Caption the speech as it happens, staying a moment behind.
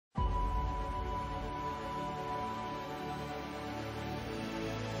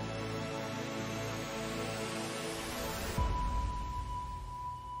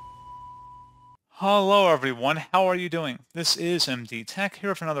Hello everyone, how are you doing? This is MD Tech here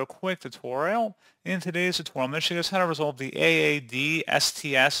with another quick tutorial. In today's tutorial, I'm going to show you guys how to resolve the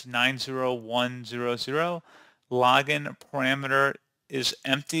AADSTS90100 login parameter is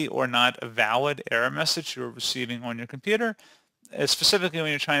empty or not a valid error message you're receiving on your computer. Specifically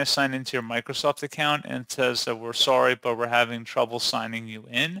when you're trying to sign into your Microsoft account and it says that we're sorry, but we're having trouble signing you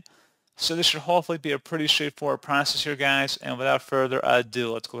in. So this should hopefully be a pretty straightforward process here, guys. And without further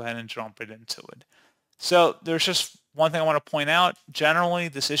ado, let's go ahead and jump right into it. So there's just one thing I want to point out. Generally,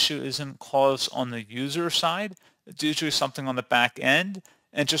 this issue isn't caused on the user side. It's usually something on the back end,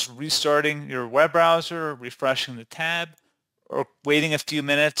 and just restarting your web browser, refreshing the tab, or waiting a few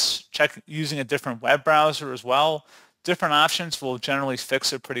minutes, using a different web browser as well. Different options will generally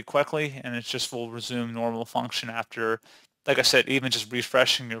fix it pretty quickly, and it just will resume normal function after, like I said, even just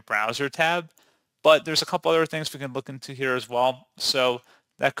refreshing your browser tab. But there's a couple other things we can look into here as well. So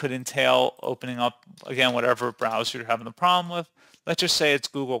that could entail opening up, again, whatever browser you're having the problem with. Let's just say it's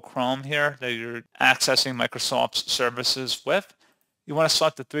Google Chrome here that you're accessing Microsoft's services with. You want to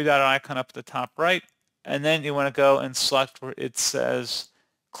select the three-dot icon up at the top right, and then you want to go and select where it says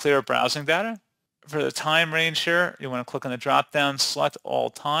Clear Browsing Data. For the time range here, you want to click on the drop-down, select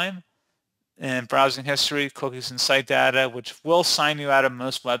All Time, and Browsing History, Cookies and Site Data, which will sign you out of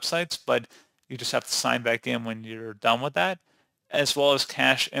most websites, but you just have to sign back in when you're done with that, as well as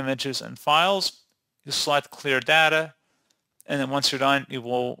cache images and files. You select Clear Data, and then once you're done, you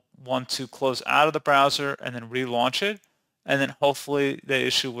will want to close out of the browser and then relaunch it, and then hopefully the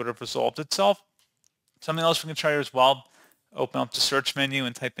issue would have resolved itself. Something else we can try here as well, open up the search menu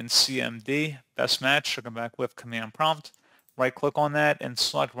and type in CMD, best match, or come back with command prompt. Right click on that and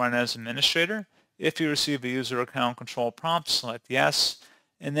select Run as Administrator. If you receive a user account control prompt, select Yes.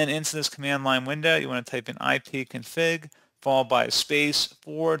 And then into this command line window, you want to type in ipconfig, followed by a space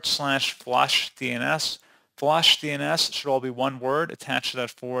 /flush DNS. Flush DNS should all be one word attached to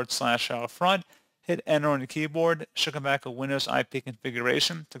that / out front. Hit enter on your keyboard. Should come back a Windows IP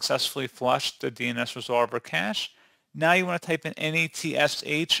configuration. Successfully flushed the DNS resolver cache. Now you want to type in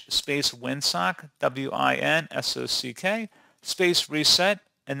NETSH space winsock, WINSOCK, space reset,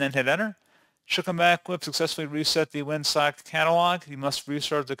 and then hit enter. Should come back with successfully reset the WinSock catalog. You must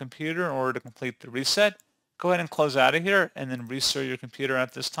restart the computer in order to complete the reset. Go ahead and close out of here and then restart your computer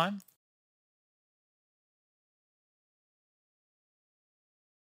at this time.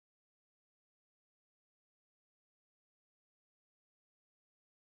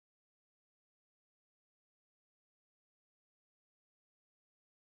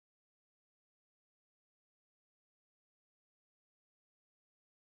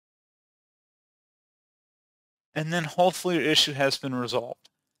 And then hopefully your issue has been resolved.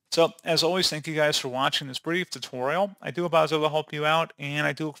 So as always, thank you guys for watching this brief tutorial. I do hope I was able to help you out, and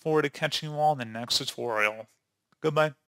I do look forward to catching you all in the next tutorial. Goodbye.